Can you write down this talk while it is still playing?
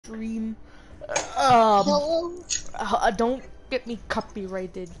Stream. Hello? Don't get me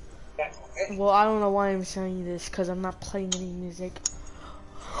copyrighted. Well, I don't know why I'm saying this, because I'm not playing any music.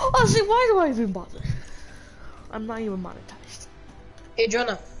 Honestly, why do I even bother? I'm not even monetized. Hey,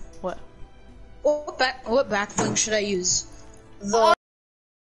 Jonah. What? What back bling should I use? The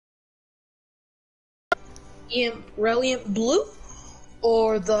Reliant Blue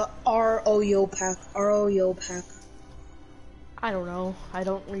or the ROYO pack? ROYO pack. I don't know. I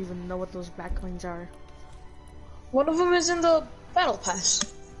don't even know what those backlinks are. One of them is in the battle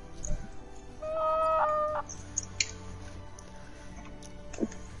pass.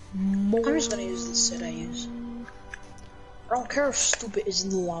 I'm just gonna use the set I use. I don't care if Stupid is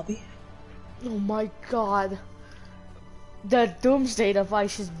in the lobby. Oh my god. The doomsday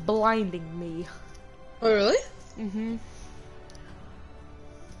device is blinding me. Oh, really? Mm-hmm.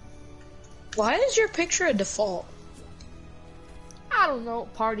 Why is your picture a default? I don't know.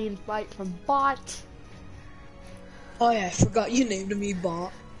 Party invite from bot. Oh yeah, I forgot you named me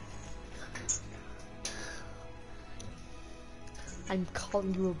bot. I'm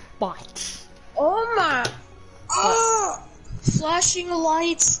calling you a bot. Oh my! Oh! Flashing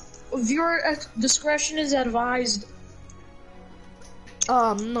lights. Viewer discretion is advised.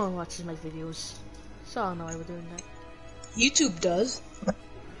 No one watches my videos, so I don't know why we're doing that. YouTube does.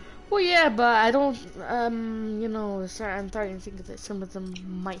 Well, yeah, but I don't, you know, sorry, I'm starting to think that some of them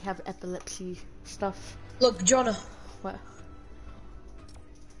might have epilepsy stuff. Look, Jonah. What?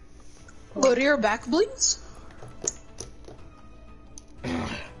 Go to your back blings.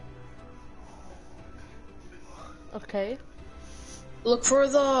 Okay. Look for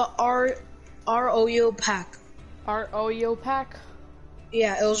the ROYO pack. ROYO pack?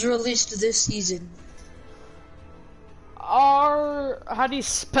 Yeah, it was released this season. How do you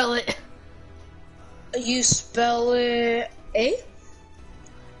spell it? You spell it A?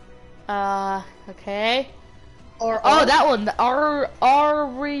 Okay. Or oh, that one, the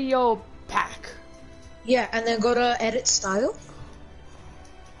ROYO pack. Yeah, and then go to edit style.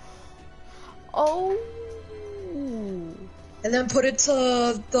 Oh. And then put it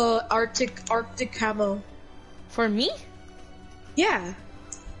to the Arctic camo. For me? Yeah.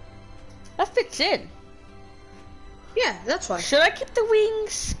 That fits in. Yeah, that's why. Should I get the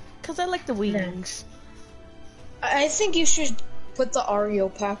wings? Cause I like the wings. I think you should put the ROYO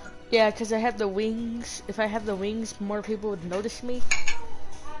pack. Yeah, cause I have the wings. If I have the wings, more people would notice me.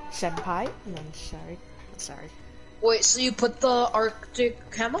 Senpai? No, I'm sorry. Sorry. Wait, so you put the Arctic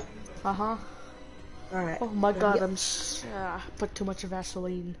camo? Uh-huh. Alright. Oh my god, put too much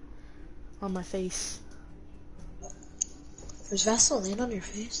Vaseline on my face. There's Vaseline on your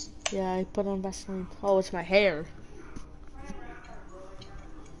face? Yeah, I put on Vaseline. Oh, it's my hair.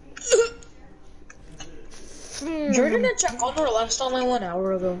 Jordan and Jack were last online 1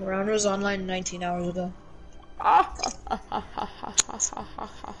 hour ago. Round was online 19 hours ago. Yeah,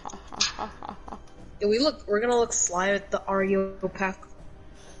 we're gonna look fly at the ROYO pack.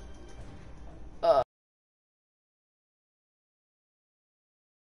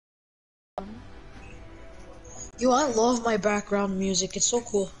 Yo, I love my background music. It's so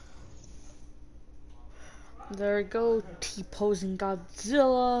cool. There we go, T-posing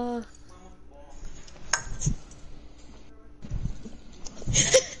Godzilla.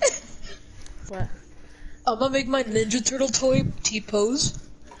 What? I'm gonna make my Ninja Turtle toy T-pose.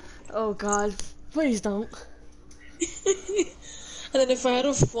 Oh god, please don't. And then if I had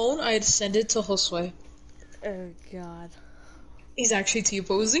a phone, I'd send it to SUXVUY. Oh god. He's actually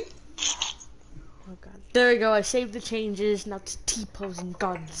T-posing. Oh god. There we go, I saved the changes, now it's T-posing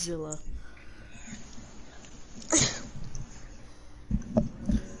Godzilla.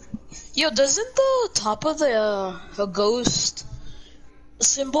 Yo, doesn't the top of the ghost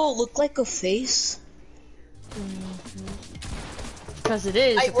symbol look like a face? Because it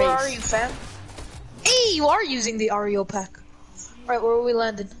is a face. Where are you, fam? Hey, you are using the ROYO pack. Alright, where are we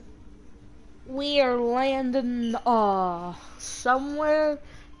landing? We are landing, somewhere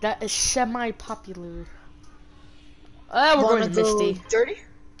that is semi-popular. We're going to Misty. Dirty?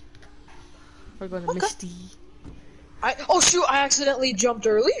 We're going to Misty. Oh shoot, I accidentally jumped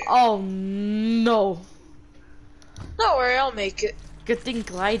early. Oh no. Don't worry, I'll make it. Good thing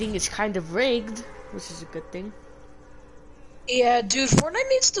gliding is kind of rigged, which is a good thing. Yeah, dude, Fortnite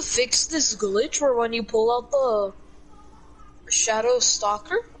needs to fix this glitch where when you pull out the Shadow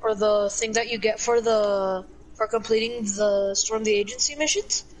Stalker, or the thing that you get for completing the Storm the Agency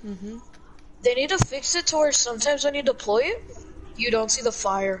missions, they need to fix it to where sometimes when you deploy it, you don't see the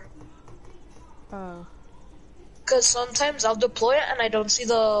fire. Oh. Because sometimes I'll deploy it and I don't see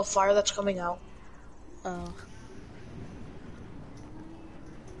the fire that's coming out. Oh.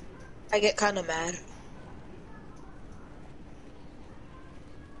 I get kind of mad.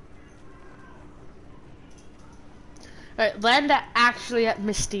 Alright, land actually at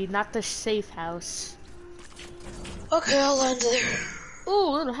Misty, not the safe house. Okay, I'll land there.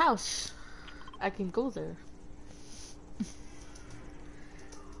 Ooh, little house. I can go there.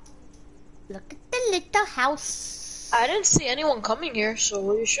 Look at the little house. I didn't see anyone coming here, so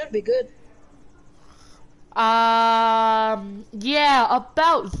we should be good. Yeah,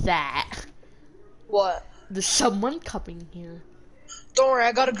 about that. What? There's someone coming here. Don't worry,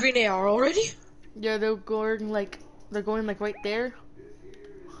 I got a green AR already. Yeah, they're going like right there.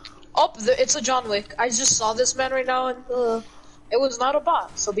 Oh, it's a John Wick. I just saw this man right now, and it was not a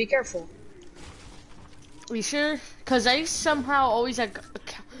bot, so be careful. Are you sure? Cause I somehow always like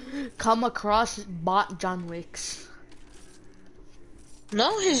come across bot John Wicks.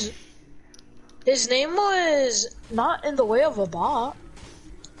 No, his name was not in the way of a bot.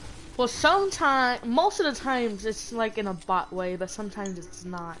 Well, most of the times it's like in a bot way, but sometimes it's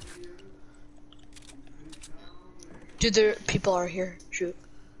not. Dude, people are here. Shoot.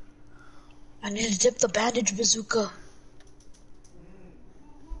 I need to dip the bandage bazooka.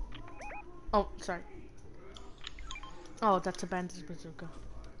 Oh, sorry. Oh, that's a bandage bazooka.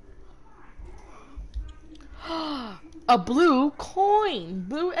 A blue coin!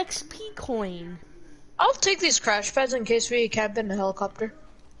 Blue XP coin! I'll take these crash pads in case we camp in a helicopter.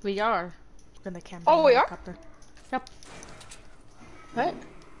 We are gonna camp Oh, in a we helicopter. Yep. What?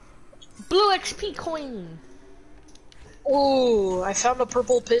 Blue XP coin! Ooh, I found a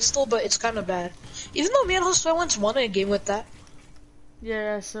purple pistol, but it's kind of bad. Even though me and Jose once won a game with that.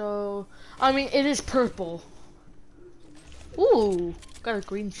 Yeah, so... I mean, it is purple. Ooh, got a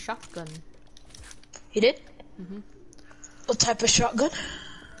green shotgun. He did? Mm-hmm. What type of shotgun?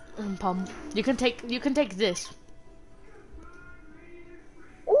 Pump. You can take this.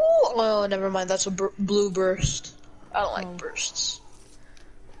 Ooh, oh, never mind. That's a blue burst. I don't like bursts.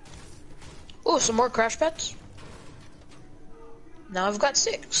 Ooh, some more crash pads. Now I've got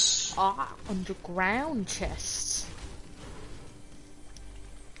 6. Ah, underground chests.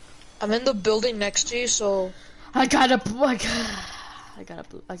 I'm in the building next to you, so I got a purple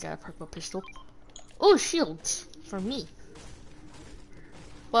pistol. Oh, shields for me.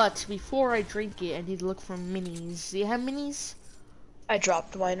 But before I drink it, I need to look for minis. Do you have minis? I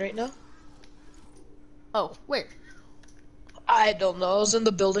dropped mine right now. Oh, where? I don't know. I was in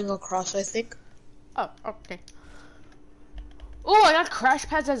the building across, I think. Oh, okay. Oh, I got crash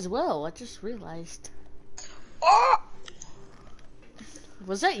pads as well. I just realized. Oh!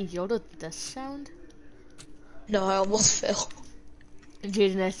 Was that Yoda death sound? No, I almost fell.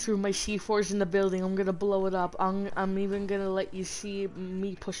 Jaden, I threw my C4s in the building. I'm gonna blow it up. I'm even gonna let you see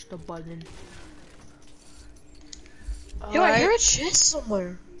me push the button. Yo, I hear a chest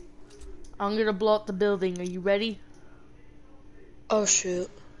somewhere. I'm gonna blow up the building. Are you ready? Oh shoot.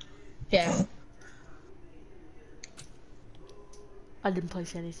 Yeah. I didn't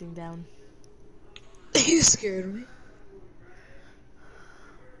place anything down. You scared me.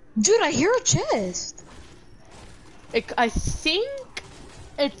 Dude, I hear a chest. I think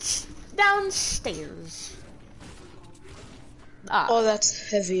it's downstairs. Ah. Oh,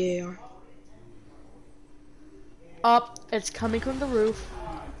 that's heavy AR. Up. It's coming from the roof.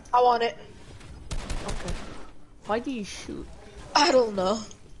 I want it. Okay. Why do you shoot? I don't know.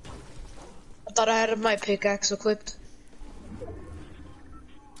 I thought I had my pickaxe equipped.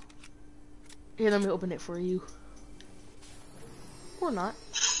 Here, let me open it for you. Or not.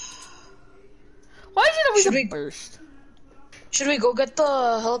 Why is it always a burst? Should we go get the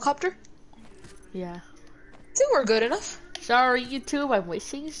helicopter? Yeah. I think we're good enough. Sorry, YouTube, I'm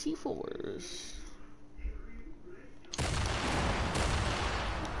wasting C4s.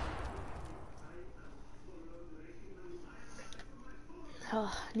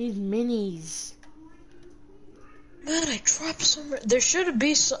 Oh, I need minis. Man, I dropped some. There should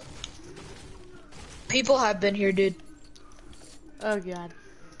be some. People have been here, dude. Oh god.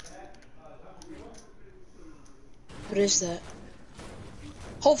 What is that?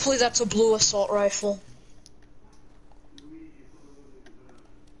 Hopefully that's a blue assault rifle.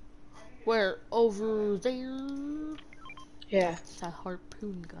 Where? Over there? Yeah. It's a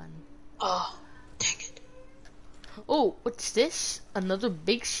harpoon gun. Oh, dang it. Oh, what's this? Another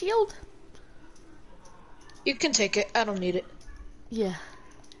big shield? You can take it. I don't need it. Yeah.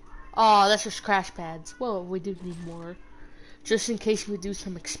 Oh, that's just crash pads. Well, we do need more. Just in case we do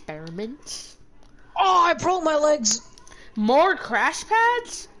some experiments. Oh, I broke my legs. More crash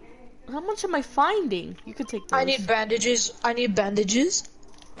pads? How much am I finding? You could take those. I need bandages. I need bandages.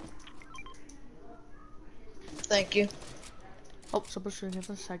 Thank you. Oh, someone's shooting at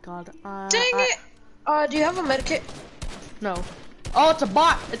us. I got it. Dang it! Do you have a medkit? No. Oh, it's a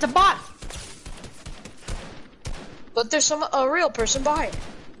bot! It's a bot! But there's a real person behind.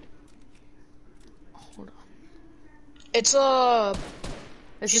 Hold on. It's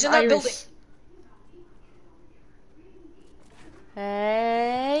she's in that building.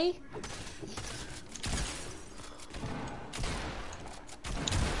 Hey.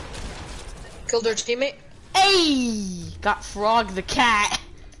 Killed her teammate. Hey! Got Frog the cat.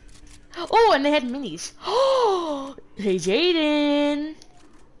 Oh, and they had minis. Oh, hey Jaden.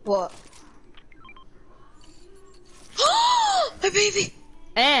 What? My baby.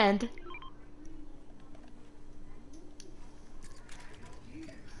 And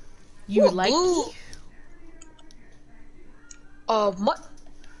you Ooh, like blue. me? What?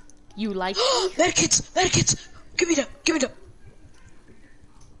 You like me? Medkits! Medkits! Give me them! Give me them!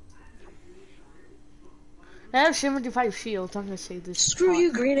 I have 75 shields. I'm gonna save this. Screw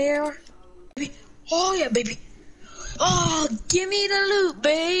you, green AR. Baby. Oh yeah, baby. Oh, give me the loot,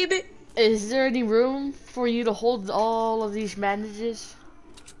 baby. Is there any room for you to hold all of these bandages?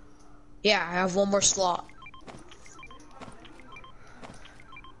 Yeah, I have one more slot.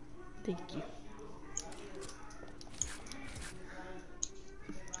 Thank you.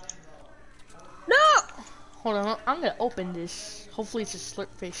 No! Hold on, I'm gonna open this. Hopefully it's a slurp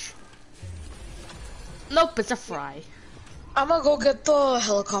fish. Nope, it's a fry. I'm gonna go get the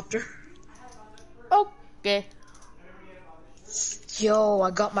helicopter. Okay. Yo,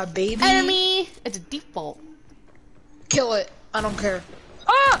 I got my baby. Enemy! It's a default. Kill it. I don't care.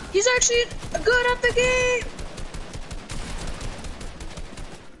 Ah! He's actually good at the game!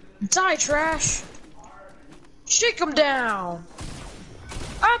 Die, trash. Shake him down.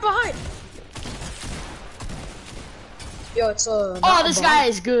 Ah, behind. Yo, it's a... Oh, this guy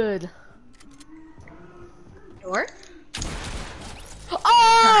is good. Where?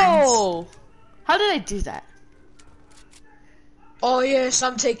 Oh! How did I do that? Oh, yes,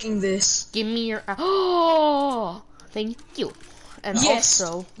 I'm taking this. Give me your... Oh! Thank you. And yes.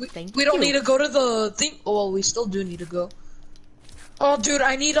 also, thank you. We don't need to go to the thing. Oh, well, we still do need to go. Oh, dude,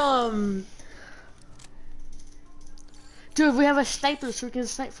 I need, Dude, we have a sniper so we can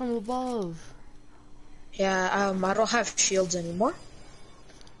snipe from above. Yeah, I don't have shields anymore.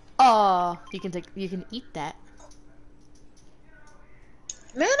 You can eat that.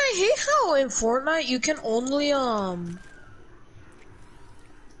 Man, I hate how in Fortnite you can only,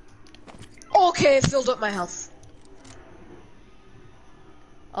 Okay, it filled up my health.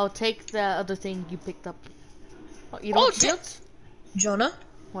 I'll take the other thing you picked up. Oh, you don't have shields? Jonah?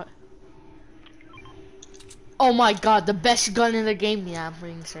 What? Oh my god, the best gun in the game. Yeah, I'm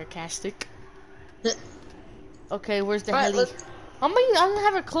being sarcastic. Okay, where's the heli? I'm gonna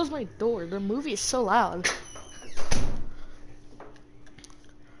have to close my door. The movie is so loud.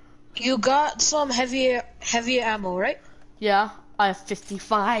 You got some heavy ammo, right? Yeah, I have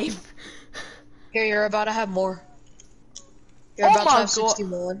 55. Here, you're about to have more. You're about to have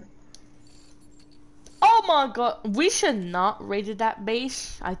 61. Oh my god, we should not raided that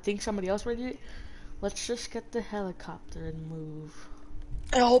base. I think somebody else raided it. Let's just get the helicopter and move.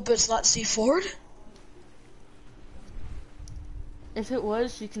 I hope it's not C4'd. If it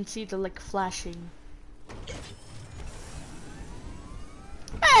was, you can see the like flashing.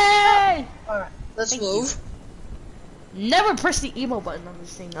 Hey! Alright, let's move. Never press the emo button on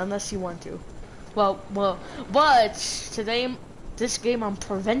this thing unless you want to. Well, but today, this game, I'm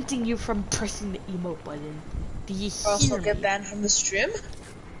preventing you from pressing the emo button. Do you hear Also me? get banned from the stream?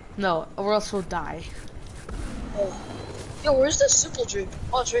 No, or else we'll die. Oh. Yo, where's the simple drink?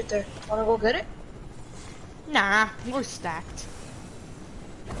 Oh, it's right there. Wanna go get it? Nah, we're stacked.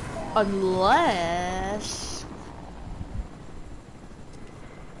 Unless...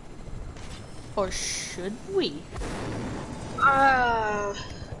 Or should we? Nah.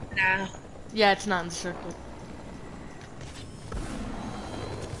 Yeah, it's not in the circle.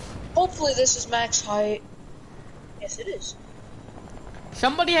 Hopefully this is max height. Yes, it is.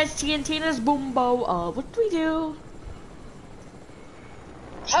 Somebody has TNT in his boom bow. What do we do?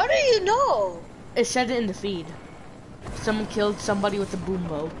 How do you know? It said it in the feed. Someone killed somebody with a boom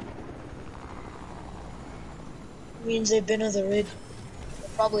bow. Means they've been in the raid. They're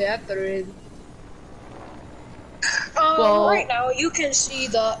probably at the raid. Well, right now you can see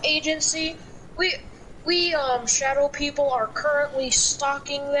the agency. We shadow people are currently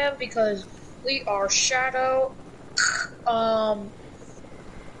stalking them because we are shadow.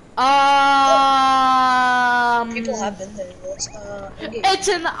 People have been there. It's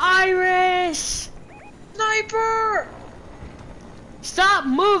an iris. Sniper! Stop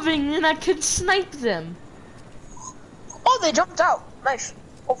moving, and I can snipe them. Oh, they jumped out. Nice.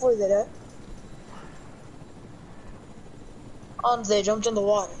 Hopefully they did. And they jumped in the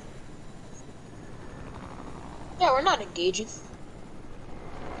water. Yeah, we're not engaging.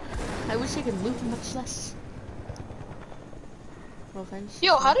 I wish I could move much less. No offense.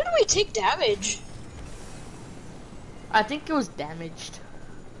 Yo, how did we take damage? I think it was damaged.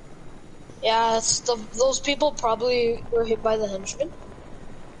 Yeah, those people probably were hit by the henchmen.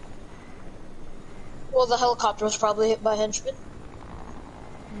 Well, the helicopter was probably hit by henchmen.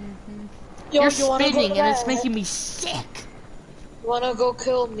 Yo, You're you wanna spinning go and it's making me sick. You wanna go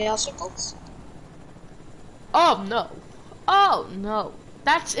kill meowsicles? Oh no. Oh no.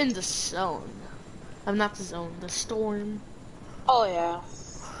 That's in the zone. I'm not the zone, the storm. Oh yeah.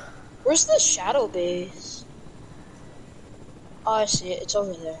 Where's the shadow base? Oh, I see it. It's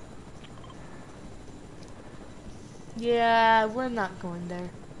over there. Yeah, we're not going there.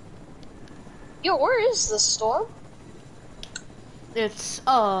 Yo, where is the storm? It's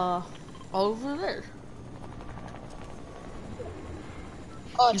over there.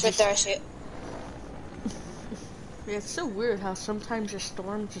 Oh, it's right there. I see it. Yeah, it's so weird how sometimes a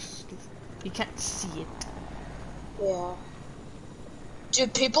storm just you can't see it. Yeah.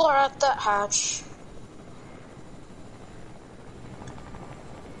 Dude, people are at that hatch.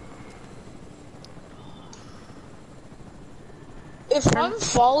 If I'm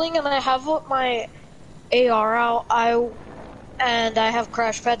falling and I have my AR out, and I have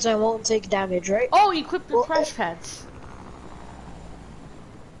crash pads, I won't take damage, right? Oh, equip the crash pads.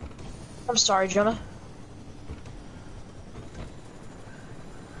 I'm sorry, Jonah.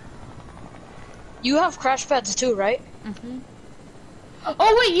 You have crash pads too, right? Mm-hmm.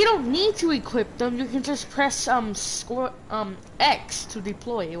 Oh wait, you don't need to equip them. You can just press X to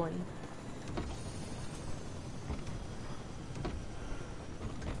deploy one.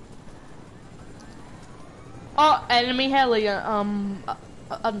 Oh, enemy heli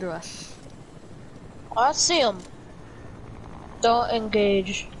under us. I see him. Don't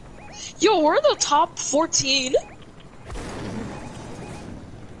engage. Yo, we're in the top 14.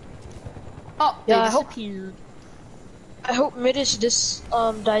 Oh, yeah, they disappeared. I hope Midish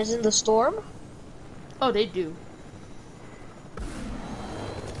dies in the storm. Oh, they do.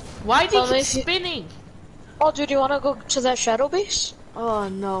 Why do you keep spinning? Oh, dude, you wanna go to that shadow base? Oh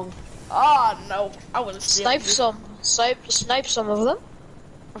no. Oh no. I wanna snipe some. Snipe some of them.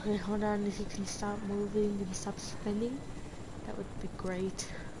 Okay, hold on. If you can stop moving and stop spinning, that would be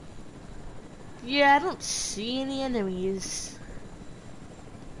great. Yeah, I don't see any enemies.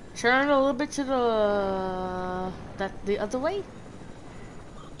 Turn a little bit to the other way.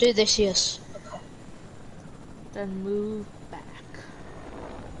 Dude, they see us. Okay. Then move back.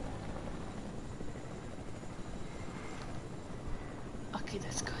 Okay,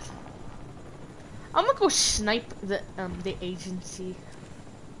 that's good. I'm gonna go snipe the agency.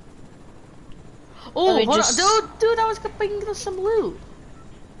 Oh, hold on. Dude, I was gonna some loot.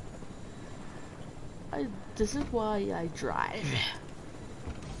 This is why I drive.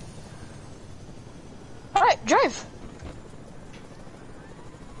 Alright, drive.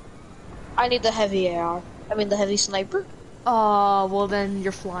 I need the heavy AR. I mean the heavy sniper. Well then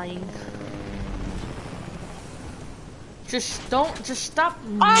you're flying. Just stop.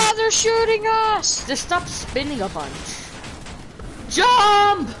 Ah, they're shooting us! Just stop spinning a bunch.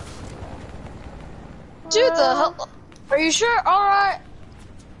 Jump! Dude, the hell? Are you sure? Alright.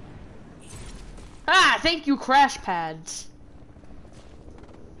 Ah, thank you, crash pads.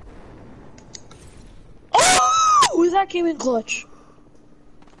 Oh, that came in clutch.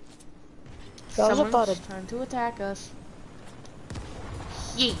 That was about it. Trying to attack us.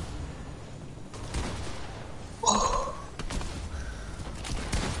 Yeet.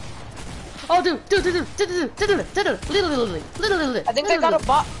 Oh, dude. Literally. I think they got a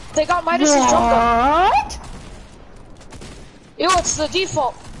bot. They got Midas's jump gun. What? Yo, it's the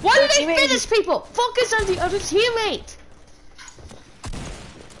default. Why do they finish people? Focus on the other teammate.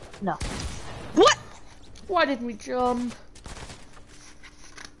 No. What? Why didn't we jump?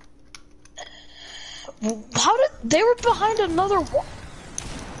 How did they were behind another wall?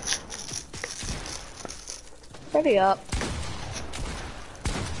 Ready up.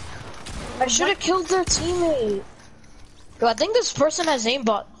 I should have killed their teammate. Yo, I think this person has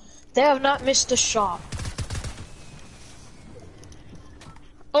aimbot. They have not missed a shot.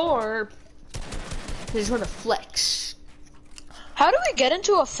 Or they just want to flex. How do we get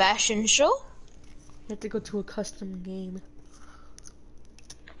into a fashion show? You have to go to a custom game.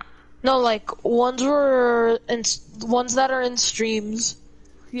 No, like ones that are in streams.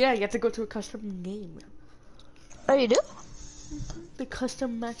 Yeah, you have to go to a custom game. Oh, you do? The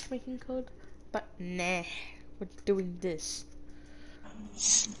custom matchmaking code, but nah. What's doing this?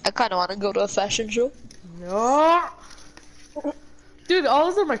 I kind of want to go to a fashion show. No. Dude, all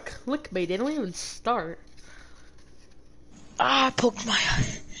of them are clickbait. They don't even start. Ah, I poked my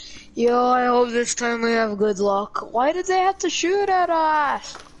eye. Yo, I hope this time we have good luck. Why did they have to shoot at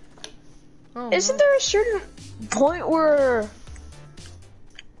us? Oh, Isn't no. there a certain point where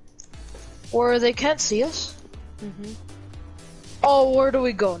they can't see us? Mhm. Oh, where do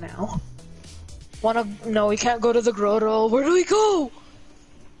we go now? No, we can't go to the grotto. Where do we go?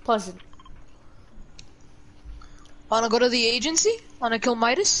 Pleasant. Wanna go to the agency? Wanna kill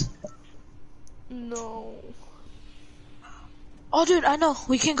Midas? No. Oh, dude, I know.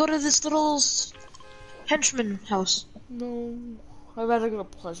 We can go to this little henchman house. No. I'd rather go to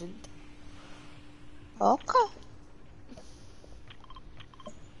Pleasant. Okay.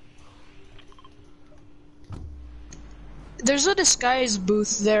 There's a disguise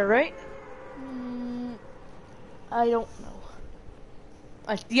booth there, right? I don't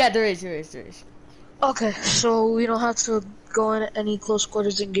know. Yeah, there is. Okay, so we don't have to go in any close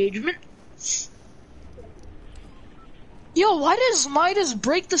quarters engagement. Yo, why does Midas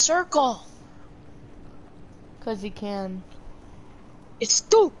break the circle? Cause he can. It's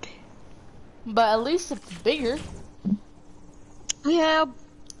stupid. But at least it's bigger. Yeah.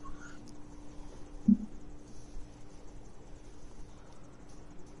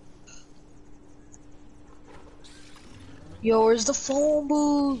 Yo, where's the phone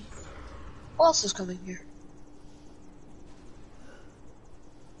booth? Who else is coming here?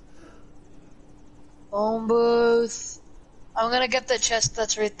 Phone booth. I'm gonna get the chest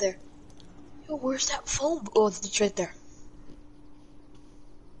that's right there. Yo, where's that phone? Oh, it's right there.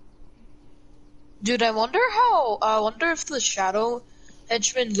 Dude, I wonder if the shadow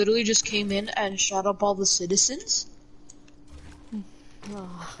henchman literally just came in and shot up all the citizens.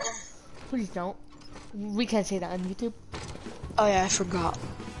 Oh, please don't. We can't say that on YouTube. Oh yeah, I forgot.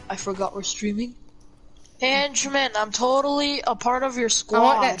 I forgot we're streaming. Hey, henchman, I'm totally a part of your squad. I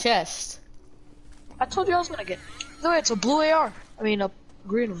want that chest. I told you I was gonna get. No, it's a blue AR. I mean, a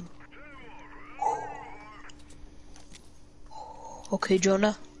green one. Okay,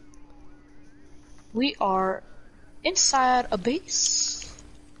 Jonah. We are inside a base.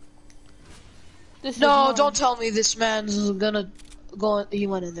 No, don't tell me this man's gonna go. He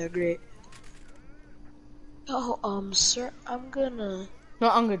went in there. Great. Oh, sir, I'm gonna. No,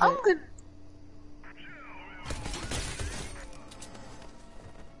 I'm gonna do it.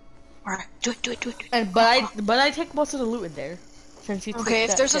 Alright, do it. And but I take most of the loot in there. Since you Okay,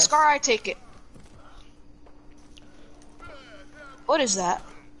 if there's a scar, I take it. What is that?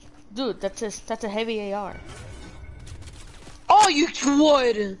 Dude, that's a heavy AR. Oh, you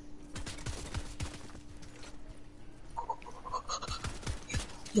would.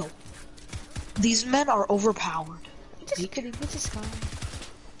 Yo, these men are overpowered. Just kidding, it's a scar.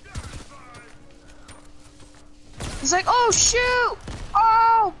 He's like, oh shoot!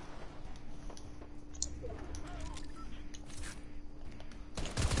 Oh!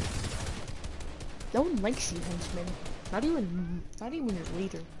 No one likes you, henchman. Not even your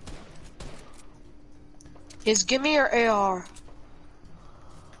leader. Just give me your AR.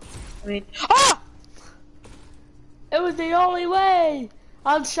 I mean, ah! It was the only way.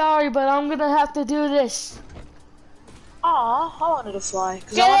 I'm sorry, but I'm gonna have to do this. Aw, I wanted to fly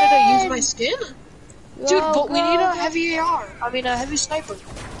because I wanted to use my skin. Dude, but we need a heavy AR. I mean, a heavy sniper.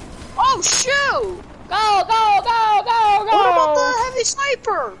 Oh shoot! Go! What about the heavy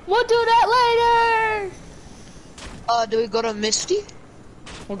sniper? We'll do that later. Do we go to Misty?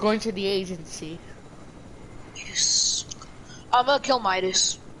 We're going to the agency. Yes. I'm gonna kill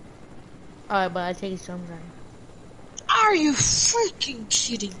Midas. Alright, but I take some gun. Are you freaking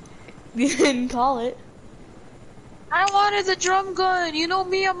kidding? You didn't call it. I wanted the drum gun. You know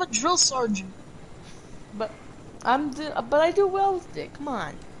me, I'm a drill sergeant. But I do well with it. Come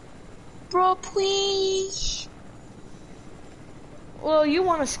on. Bro, please. Well, you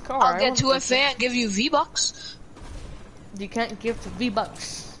want a scar. I'll get to FA and give you V-Bucks. You can't give the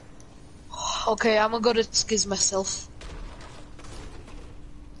V-Bucks. Okay, I'm gonna go disguise myself.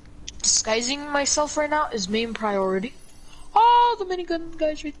 Disguising myself right now is main priority. Oh, the minigun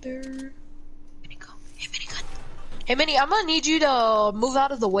guy's right there. Minigun. Hey, minigun. Hey, Mini, I'm gonna need you to move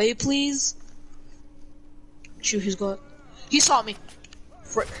out of the way, please. Shoot, he's going. He saw me.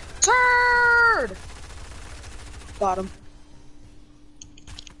 Frick. Turd! Got him.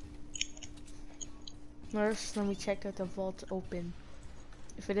 First, let me check if the vault's open.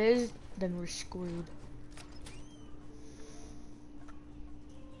 If it is, then we're screwed.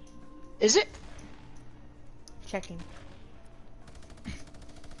 Is it? Checking.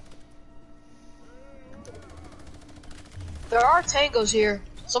 There are tangos here.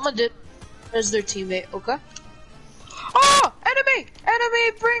 Someone did. There's their teammate, okay? Oh! Enemy!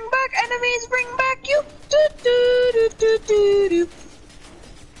 Enemy! Bring back! Enemies! Bring back you! Do, do, do, do, do, do.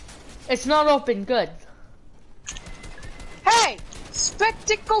 It's not open, good. Hey!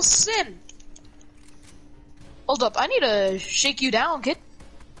 Spectacle Sin! Hold up, I need to shake you down, kid.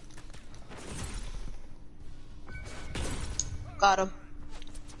 Got him.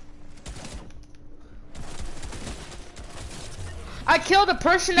 I killed a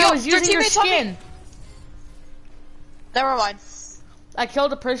person that was using your skin. Never mind. I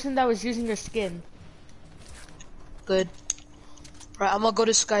killed a person that was using your skin. Good. Right, I'm gonna go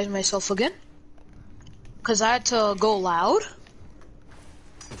disguise myself again. Cause I had to go loud.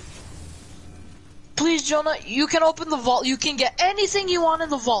 Please, Jonah, you can open the vault. You can get anything you want in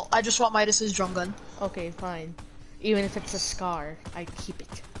the vault. I just want Midas's drum gun. Okay, fine. Even if it's a scar, I keep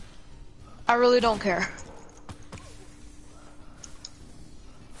it. I really don't care.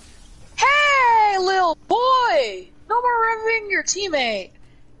 Hey, little boy! No more revving your teammate.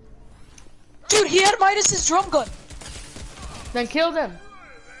 Dude, he had Midas's drum gun. Then kill them.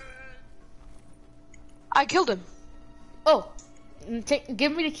 I killed him. Oh,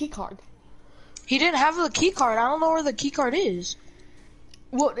 give me the key card. He didn't have the key card. I don't know where the key card is.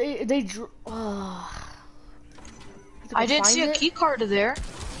 Well, they I didn't see a key card there.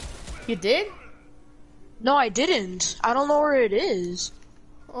 You did? No, I didn't. I don't know where it is.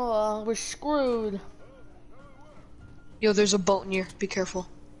 Oh, we're screwed. Yo, there's a boat in here. Be careful.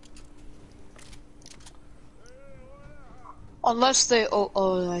 Unless they...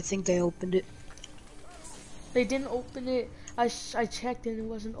 Oh, I think they opened it. They didn't open it. I checked and it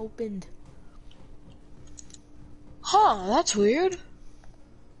wasn't opened. Huh, that's weird.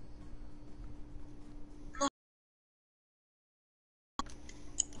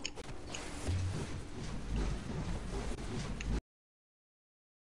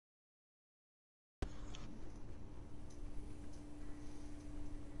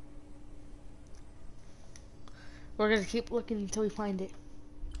 We're gonna keep looking until we find it.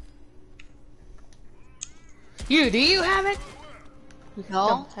 Do you have it?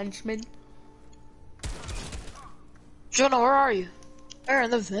 No. Henchman. Jonah, where are you? There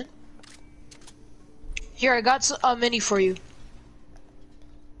in the vent. Here, I got a mini for you.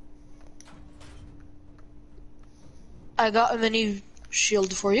 I got a mini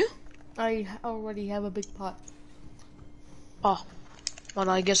shield for you. I already have a big pot. Oh. Well,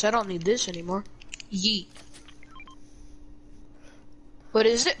 I guess I don't need this anymore. Yeet. What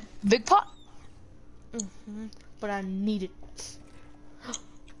is it? Big pot? But I need it.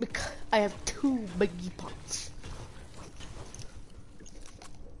 Because I have 2 biggie pots.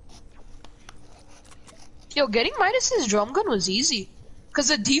 Yo, getting Midas's drum gun was easy. Cause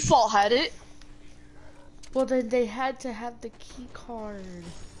the default had it. Well, then they had to have the key card.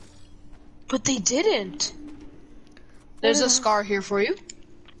 But they didn't. There's a scar here for you.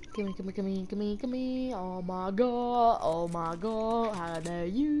 Gimme, gimme, gimme, gimme, gimme. Oh my god, how dare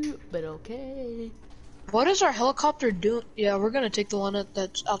you? But okay. What is our helicopter doing? Yeah, we're gonna take the one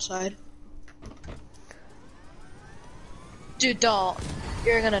that's outside. Dude, don't.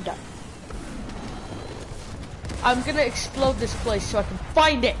 You're gonna die. I'm gonna explode this place so I can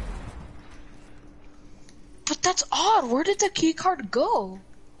find it. But that's odd. Where did the key card go?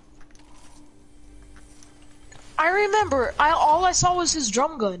 I remember. All I saw was his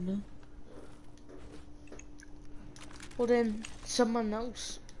drum gun. Well then, someone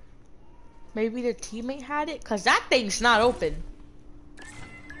else. Maybe their teammate had it? Cause that thing's not open.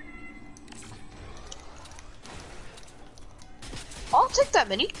 I'll take that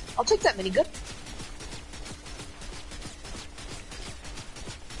mini. I'll take that minigun.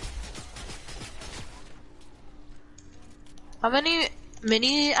 How many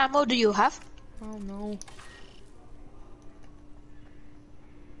mini ammo do you have? Oh no.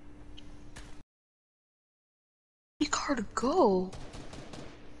 Key card go?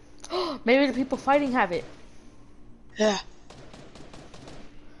 Maybe the people fighting have it. Yeah.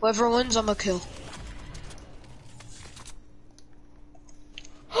 Whoever wins, I'm gonna kill.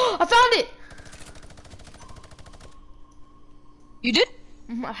 I found it! You did?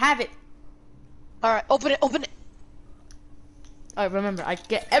 I have it. Alright, open it, open it. Alright, remember, I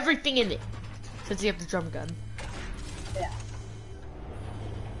get everything in it. Since you have the drum gun. Yeah.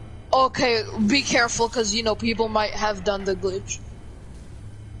 Okay, be careful, cause you know, people might have done the glitch.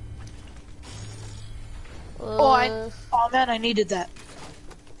 Oh man, I needed that.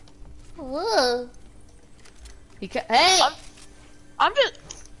 Hey!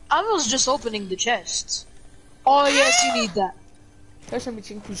 I was just opening the chests. Oh yes, you need that. There's some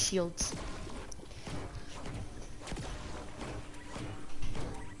Jinky shields.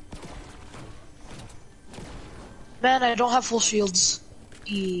 Man, I don't have full shields.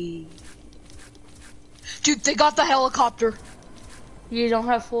 Dude, they got the helicopter. You don't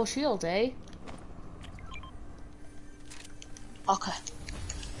have full shield, eh? Okay.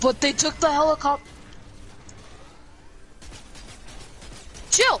 But they took the helicopter.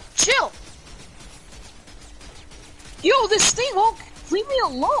 Chill, chill. Yo, this thing won't leave me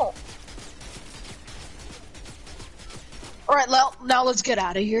alone. Alright, now let's get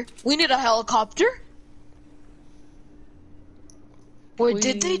out of here. We need a helicopter. Wait,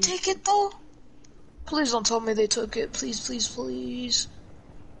 did they take it though? Please don't tell me they took it. Please, please, please.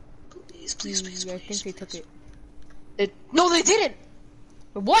 Please, please, please, I please. think they took it. No, they didn't.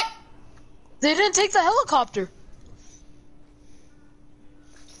 What? They didn't take the helicopter.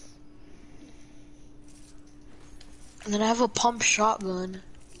 And then I have a pump shotgun.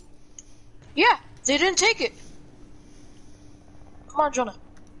 Yeah, they didn't take it. Come on, Jonah.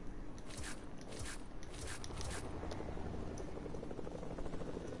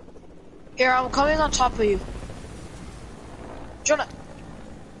 Here, I'm coming on top of you. Jonah.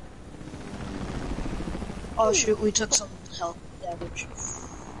 Oh shoot, we took some health damage.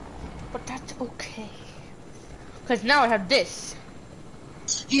 But that's okay. Because now I have this.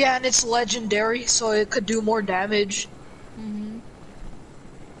 Yeah, and it's legendary, so it could do more damage.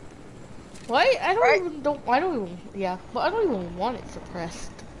 Why? I don't even want it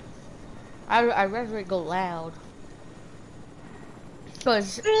suppressed. I'd rather it go loud.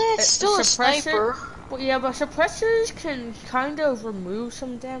 Because it's still a sniper. Well, yeah, but suppressors can kind of remove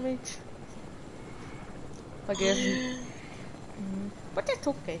some damage. I guess. But that's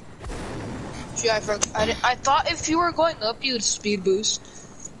okay. Yeah, I thought if you were going up, you'd speed boost.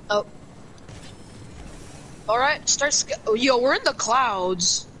 Oh. Alright, yo, we're in the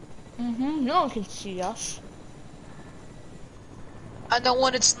clouds. No one can see us. And then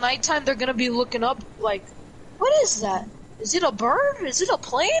when it's nighttime, they're gonna be looking up like, what is that? Is it a bird? Is it a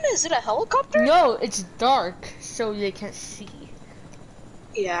plane? Is it a helicopter? No, it's dark, so they can't see.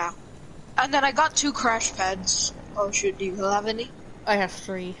 Yeah. And then I got 2 crash pads. Oh shoot, do you have any? I have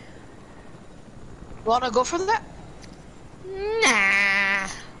 3. Wanna go for that? Nah.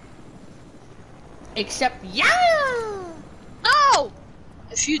 Except, yeah! No!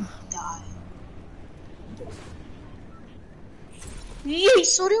 If you die. Yeet!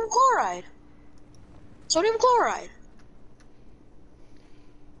 Sodium chloride. Sodium chloride.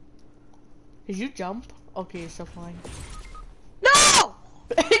 Did you jump? Okay, you're still fine. No!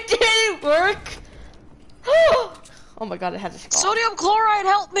 It didn't work! Oh my god, it has a scar. Sodium chloride,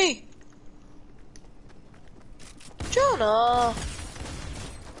 help me! Jonah.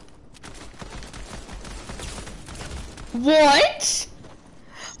 What?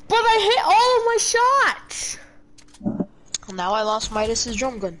 But I hit all of my shots! Well, now I lost Midas's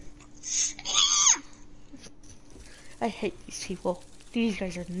drum gun. I hate these people. These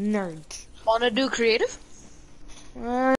guys are nerds. Wanna do creative?